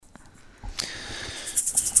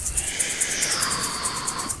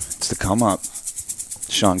the come up.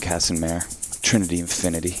 Sean Casimir, Trinity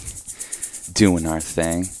Infinity, doing our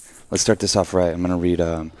thing. Let's start this off right. I'm going to read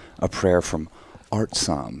a prayer from Art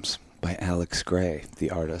Psalms by Alex Gray, the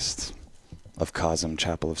artist of Cosm,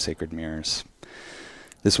 Chapel of Sacred Mirrors.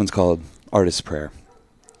 This one's called Artist's Prayer.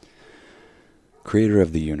 Creator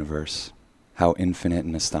of the universe, how infinite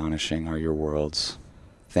and astonishing are your worlds.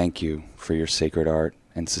 Thank you for your sacred art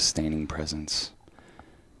and sustaining presence.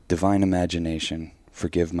 Divine imagination,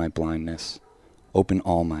 forgive my blindness. Open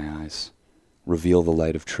all my eyes. Reveal the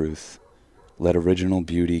light of truth. Let original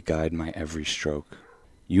beauty guide my every stroke.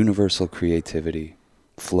 Universal creativity,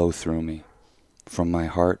 flow through me. From my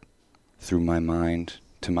heart, through my mind,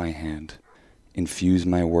 to my hand. Infuse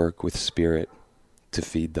my work with spirit to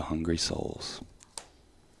feed the hungry souls.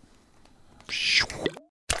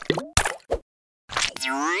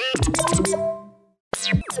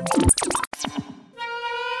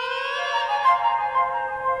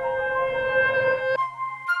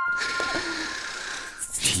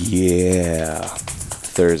 Yeah.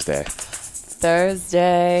 Thursday.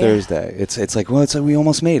 It's like, well, we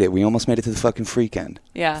almost made it. We almost made it to the fucking freakend.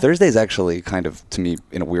 Yeah. Thursday's actually kind of, to me,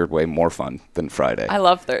 in a weird way, more fun than Friday. I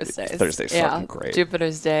love Thursdays. Thursday's fucking great.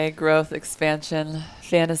 Jupiter's Day, growth, expansion,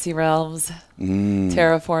 fantasy realms,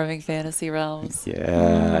 terraforming fantasy realms.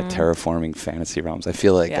 Yeah, terraforming fantasy realms. I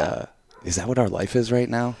feel like, is that what our life is right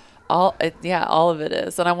now? All of it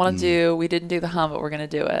is. And I want to do, we didn't do the hum, but we're going to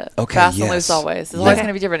do it. Okay, Fast yes. and loose always. It's always going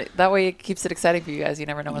to be different. That way it keeps it exciting for you guys. You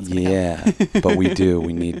never know what's going to happen. Yeah, but we do.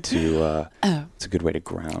 We need to, it's a good way to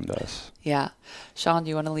ground us. Yeah. Sean, do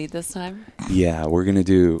you want to lead this time? Yeah, we're gonna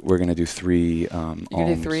do 3 You're going to do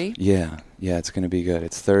 3? Yeah, it's gonna be good.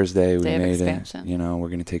 It's Thursday. We Day of made expansion. it. We're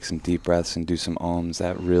gonna take some deep breaths and do some ohms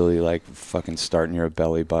that really like fucking start in your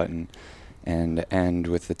belly button and end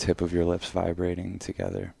with the tip of your lips vibrating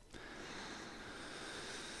together.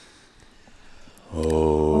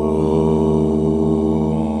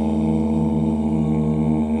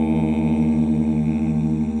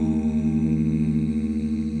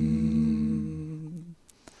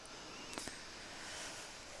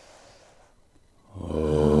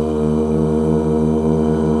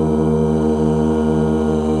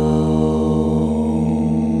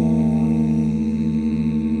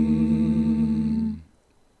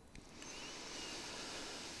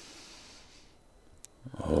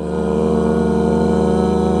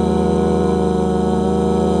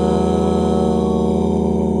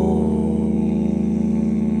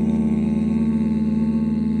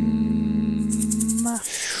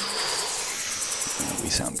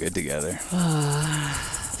 Sound good together.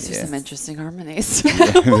 Those are some interesting harmonies.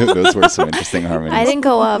 Those were some interesting harmonies. I didn't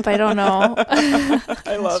go up. I don't know.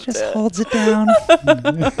 I loved it. Holds it down.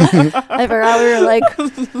 I forgot we were like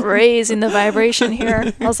raising the vibration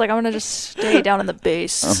here. I was like, I'm going to just stay down in the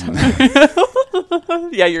bass.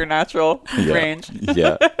 Yeah, your natural range.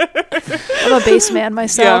 Yeah. I'm a bass man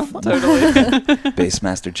myself. Yeah, totally. Bass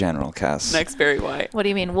Master General, Cass. Next, Barry White. What do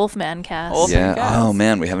you mean, Wolfman Cass? Wolfman Yeah. Cass. Oh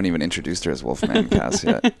man, we haven't even introduced her as Wolfman Cass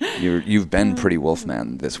yet. You've been pretty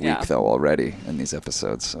Wolfman this week though already in these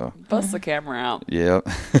episodes. So Bust the camera out. yep.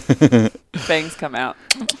 Fangs come out.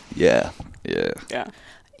 Yeah.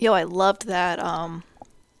 Yo, I loved that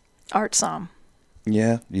art psalm.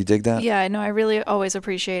 Yeah, you dig that? Yeah, I know. I really always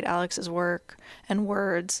appreciate Alex's work and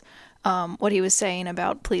words. What he was saying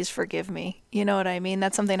about please forgive me. You know what I mean?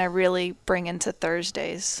 That's something I really bring into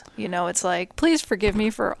Thursdays. It's like, please forgive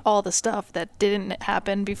me for all the stuff that didn't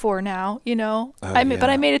happen before now, But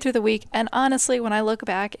I made it through the week. And honestly, when I look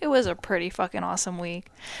back, it was a pretty fucking awesome week.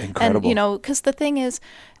 Incredible. And, because the thing is,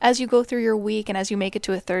 as you go through your week and as you make it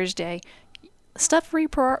to a Thursday, stuff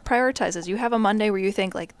reprioritizes. You have a Monday where you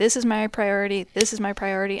think like, this is my priority,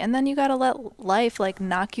 and then you got to let life like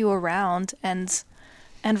knock you around and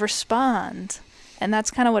respond. And that's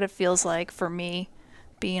kind of what it feels like for me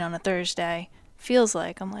being on a Thursday. Feels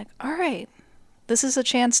like I'm like, all right, this is a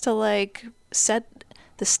chance to like set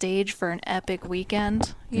the stage for an epic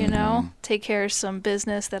weekend, take care of some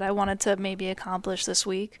business that I wanted to maybe accomplish this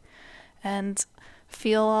week and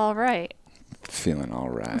feel all right. Feeling all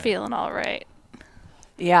right.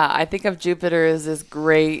 Yeah, I think of Jupiter as this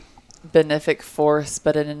great benefic force,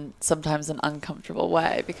 but in sometimes an uncomfortable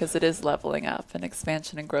way, because it is leveling up, and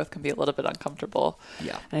expansion and growth can be a little bit uncomfortable.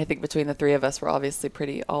 Yeah. And I think between the three of us, we're obviously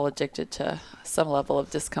pretty all addicted to some level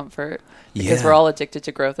of discomfort, because we're all addicted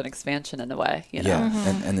to growth and expansion in a way, Yeah,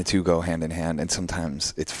 and the two go hand in hand. And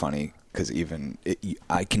sometimes it's funny because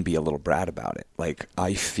I can be a little brat about it. Like,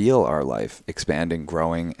 I feel our life expanding,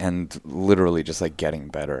 growing, and literally just like getting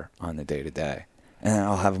better on the day to day. And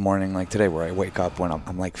I'll have a morning like today where I wake up when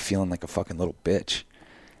I'm like feeling like a fucking little bitch.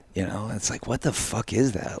 You know, it's like, what the fuck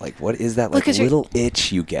is that? Like, what is that, Well, like, 'cause little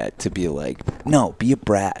itch you get to be like, no, be a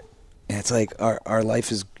brat. And it's like, our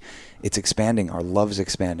life is, it's expanding, our love's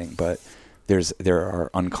expanding, but there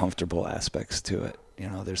are uncomfortable aspects to it. You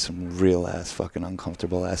know, there's some real ass fucking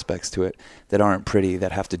uncomfortable aspects to it that aren't pretty,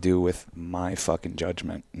 that have to do with my fucking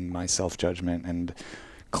judgment and my self-judgment and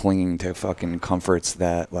clinging to fucking comforts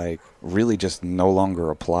that, like, really just no longer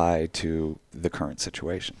apply to the current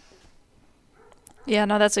situation. Yeah,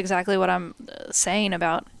 no, that's exactly what I'm saying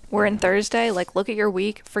about we're in Thursday. Like, look at your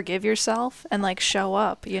week, forgive yourself, and like show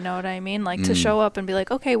up. You know what I mean? Like to show up and be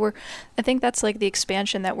like, okay, I think that's like the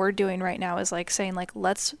expansion that we're doing right now is like saying like,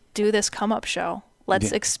 let's do this come up show.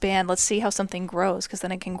 Let's expand. Let's see how something grows, because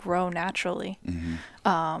then it can grow naturally.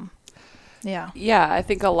 Yeah. Yeah, I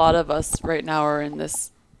think a lot of us right now are in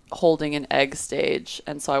this holding an egg stage,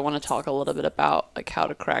 and so I want to talk a little bit about like how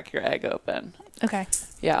to crack your egg open. Okay.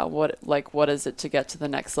 Yeah, what is it to get to the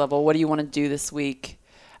next level? What do you want to do this week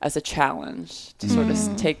as a challenge to sort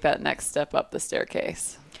of take that next step up the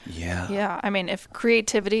staircase? Yeah. Yeah. I mean, if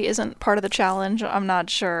creativity isn't part of the challenge, I'm not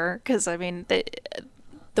sure, because I mean,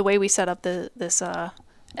 the way we set up this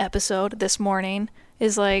episode this morning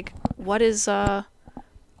is like, what is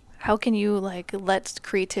how can you like let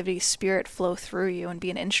creativity spirit flow through you and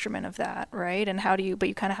be an instrument of that, right? And but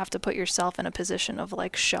you kind of have to put yourself in a position of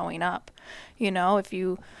like showing up. You know, if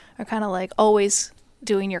you are kind of like always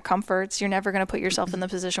doing your comforts, you're never going to put yourself in the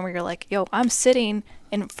position where you're like, yo, I'm sitting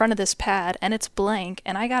in front of this pad and it's blank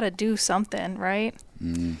and I got to do something, right?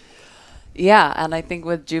 Yeah, and I think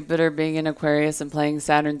with Jupiter being in Aquarius and playing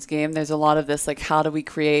Saturn's game, there's a lot of this, like, how do we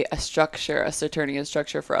create a structure, a Saturnian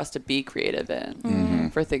structure for us to be creative in,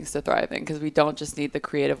 for things to thrive in? Because we don't just need the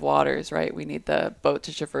creative waters, right? We need the boat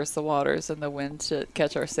to traverse the waters and the wind to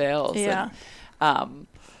catch our sails. Yeah. And,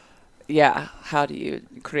 how do you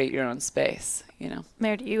create your own space, you know?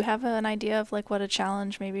 Mary, do you have an idea of like what a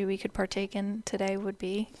challenge maybe we could partake in today would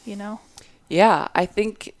be, you know? Yeah, I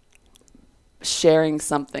think sharing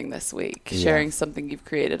something this week, sharing something you've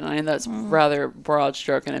created. And I know that's rather broad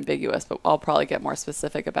stroke and ambiguous, but I'll probably get more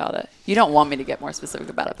specific about it. You don't want me to get more specific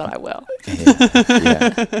about it, but I will.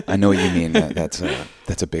 Yeah. I know what you mean. That's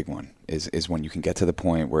a big one, is when you can get to the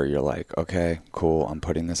point where you're like, okay, cool, I'm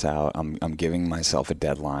putting this out. I'm giving myself a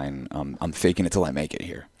deadline. I'm faking it till I make it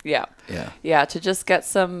here. Yeah. Yeah. Yeah, to just get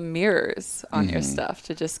some mirrors on your stuff,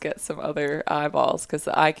 to just get some other eyeballs, because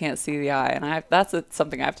the eye can't see the eye. And that's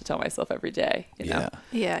something I have to tell myself every day, you know?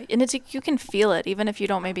 Yeah. And you can feel it, even if you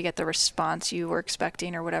don't maybe get the response you were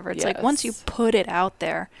expecting or whatever. It's like once you put it out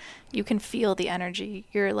there, you can feel the energy.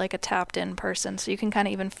 You're like a tapped in person, so you can kind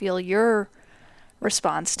of even feel your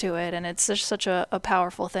response to it. And it's just such a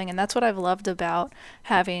powerful thing. And that's what I've loved about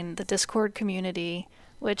having the Discord community,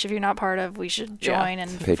 which if you're not part of, we should join.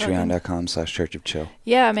 And Patreon.com/Church of Chill.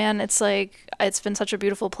 Yeah, man, it's like, it's been such a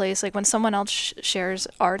beautiful place. Like when someone else shares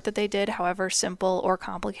art that they did, however simple or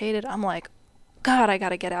complicated, I'm like, God, I got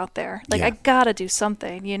to get out there. Like I got to do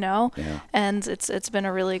something, you know? Yeah. And it's been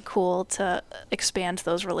a really cool to expand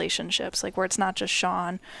those relationships, like where it's not just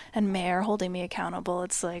Sean and Mare holding me accountable.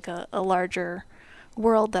 It's like a larger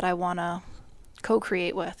world that I want to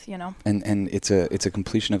co-create with, you know? And it's a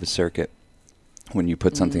completion of a circuit. When you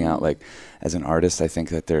put something out, like as an artist, I think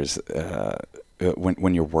that there's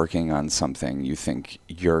when you're working on something, you think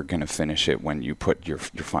you're gonna finish it when you put your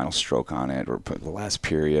final stroke on it or put the last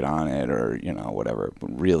period on it or whatever.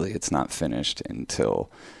 But really, it's not finished until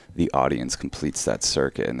the audience completes that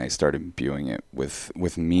circuit and they start imbuing it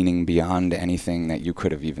with meaning beyond anything that you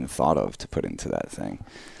could have even thought of to put into that thing.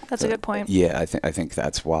 That's a good point. Yeah, I think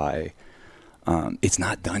that's why it's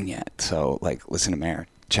not done yet. So like, listen to Mare,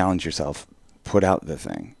 challenge yourself. Put out the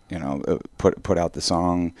thing, put out the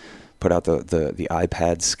song, put out the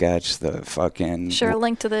iPad sketch, the fucking... Share a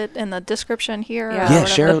link to in the description here. Yeah,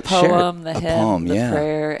 share the poem, share the hymn, the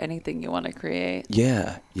prayer, anything you want to create.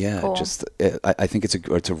 Yeah. Cool. Just, I think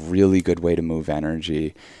it's a really good way to move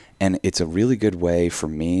energy. And it's a really good way, for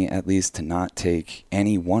me at least, to not take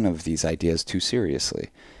any one of these ideas too seriously.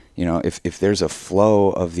 You know, if there's a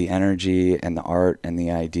flow of the energy and the art and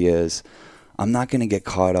the ideas, I'm not going to get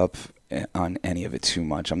caught up on any of it too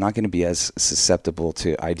much. I'm not going to be as susceptible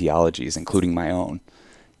to ideologies, including my own.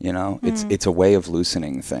 You know, it's a way of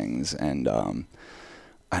loosening things, and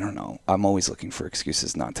I don't know. I'm always looking for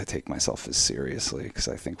excuses not to take myself as seriously, because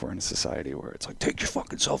I think we're in a society where it's like, take your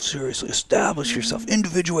fucking self seriously, establish yourself,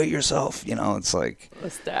 individuate yourself. You know, it's like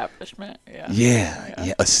establishment.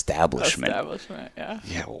 Yeah, establishment. Establishment. Yeah.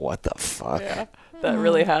 Yeah. What the fuck? Yeah. that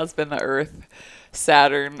really has been the Earth,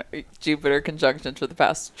 Saturn, Jupiter conjunction for the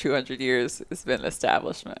past 200 years has been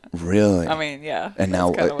establishment. Really? I mean, yeah. And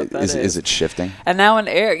now is is it shifting? And now in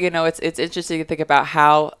air, it's interesting to think about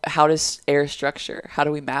how does air structure? How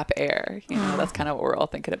do we map air? That's kind of what we're all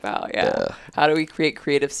thinking about. Yeah. How do we create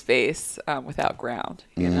creative space without ground?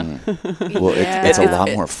 Well, it's a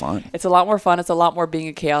lot more fun. It's a lot more fun. It's a lot more being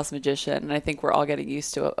a chaos magician, and I think we're all getting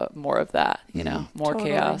used to more of that. More Totally.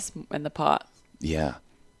 chaos in the pot. Yeah.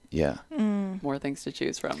 Yeah. More things to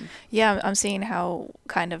choose from. Yeah, I'm seeing how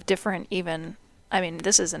kind of different even, I mean,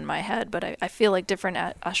 this is in my head, but I feel like different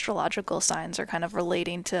astrological signs are kind of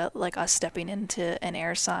relating to like us stepping into an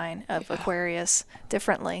air sign of Aquarius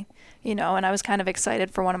differently, and I was kind of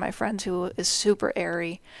excited for one of my friends who is super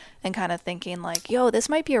airy and kind of thinking like, yo, this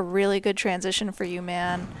might be a really good transition for you,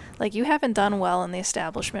 man. Like you haven't done well in the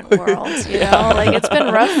establishment world, like it's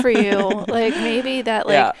been rough for you. Like maybe that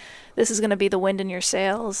like, this is going to be the wind in your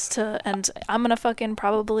sails and I'm going to fucking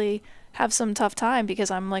probably have some tough time because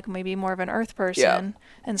I'm like maybe more of an earth person.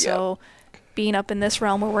 And so being up in this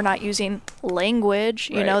realm where we're not using language,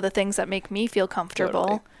 the things that make me feel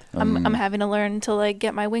comfortable, I'm having to learn to like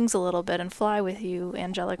get my wings a little bit and fly with you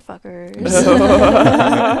angelic fuckers.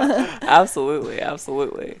 Absolutely.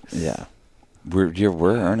 Absolutely. Yeah.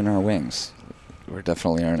 We're earning our wings. We're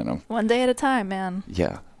definitely earning them. One day at a time, man.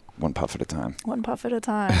 Yeah. One puff at a time. One puff at a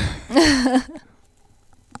time.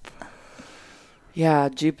 Yeah,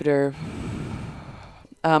 Jupiter.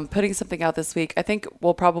 Putting something out this week. I think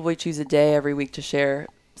we'll probably choose a day every week to share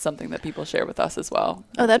something that people share with us as well.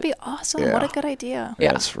 Oh, that'd be awesome. Yeah. What a good idea.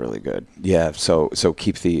 Yeah, it's really good. Yeah, so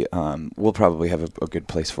keep the we'll probably have a good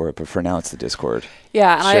place for it, but for now it's the Discord.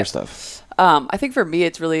 Yeah, and share stuff. I think for me,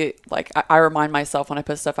 it's really like I remind myself when I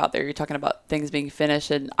put stuff out there, you're talking about things being finished.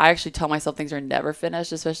 And I actually tell myself things are never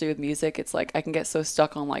finished, especially with music. It's like I can get so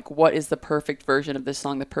stuck on like, what is the perfect version of this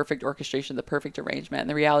song, the perfect orchestration, the perfect arrangement. And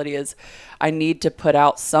the reality is I need to put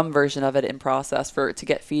out some version of it in process to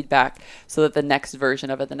get feedback so that the next version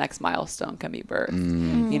of it, the next milestone can be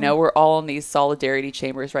birthed. We're all in these solidarity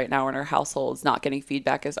chambers right now in our households, not getting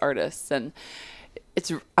feedback as artists. And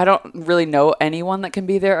I don't really know anyone that can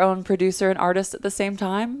be their own producer and artist at the same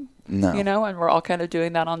time. No. And we're all kind of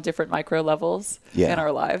doing that on different micro levels in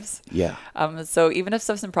our lives. Yeah. So even if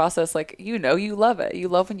stuff's in process, like, you love it. You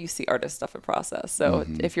love when you see artist stuff in process. So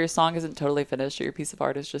if your song isn't totally finished or your piece of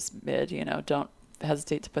art is just mid, don't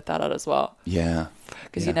hesitate to put that out as well. Yeah.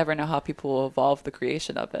 Because you never know how people will evolve the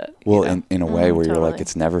creation of it. Well, in a way where you're like,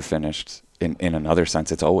 it's never finished. In another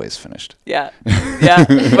sense, it's always finished. Yeah. Yeah.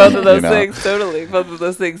 Both of those things. Totally. Both of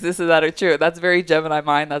those things. This is that are true. That's very Gemini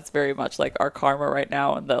mind. That's very much like our karma right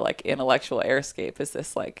now in the like intellectual airscape is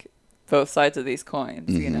this like both sides of these coins,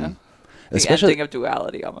 The ending of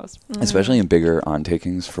duality almost. Especially in bigger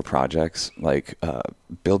on-takings for projects, like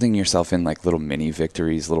building yourself in like little mini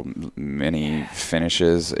victories, little mini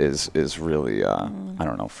finishes is really, I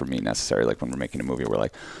don't know, for me necessary. Like when we're making a movie, we're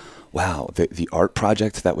like, wow, the art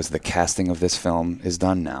project that was the casting of this film is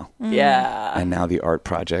done now. Yeah. And now the art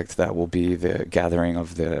project that will be the gathering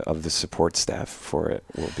of the support staff for it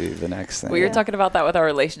will be the next thing. We were talking about that with our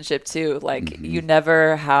relationship too. Like you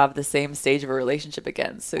never have the same stage of a relationship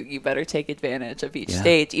again. So you better take advantage of each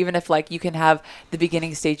stage, even if like you can have the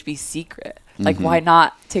beginning stage be secret. Like why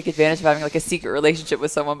not take advantage of having like a secret relationship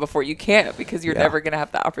with someone before you can't, because you're never going to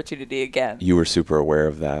have the opportunity again. You were super aware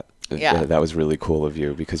of that. Yeah. That was really cool of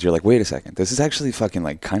you, because you're like, wait a second, this is actually fucking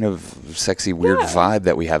like kind of sexy, weird vibe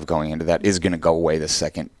that we have going into that is going to go away the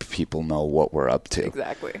second people know what we're up to.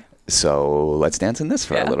 Exactly. So let's dance in this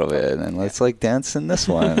for a little bit, and let's like dance in this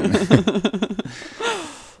one.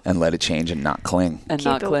 And let it change and not cling. And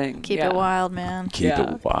not cling. Keep it wild, man. Keep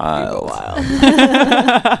it wild.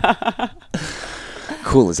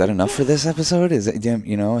 Cool. Is that enough for this episode? Is it,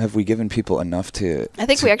 have we given people enough to? I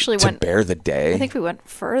think we actually went bear the day. I think we went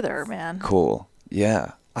further, man. Cool.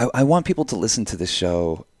 Yeah. I want people to listen to the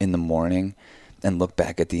show in the morning and look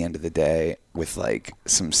back at the end of the day with like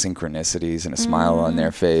some synchronicities and a smile on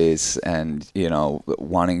their face, and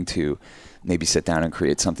wanting to maybe sit down and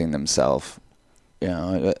create something themselves.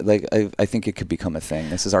 Like I think it could become a thing.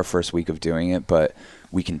 This is our first week of doing it, but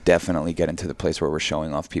we can definitely get into the place where we're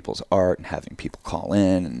showing off people's art and having people call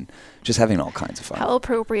in and just having all kinds of fun. How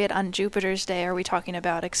appropriate on Jupiter's Day are we talking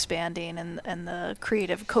about expanding and the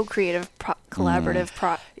creative, co-creative, collaborative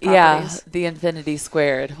properties? Yeah, the infinity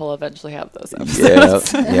squared. We'll eventually have those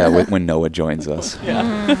episodes. Yeah, when Noah joins us.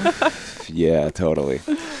 Yeah, totally.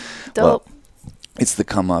 Dope. Well, it's the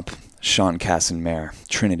Come Up. Sean Kassenmeier,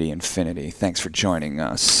 Trinity Infinity. Thanks for joining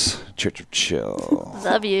us. Chill.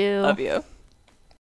 Love you. Love you.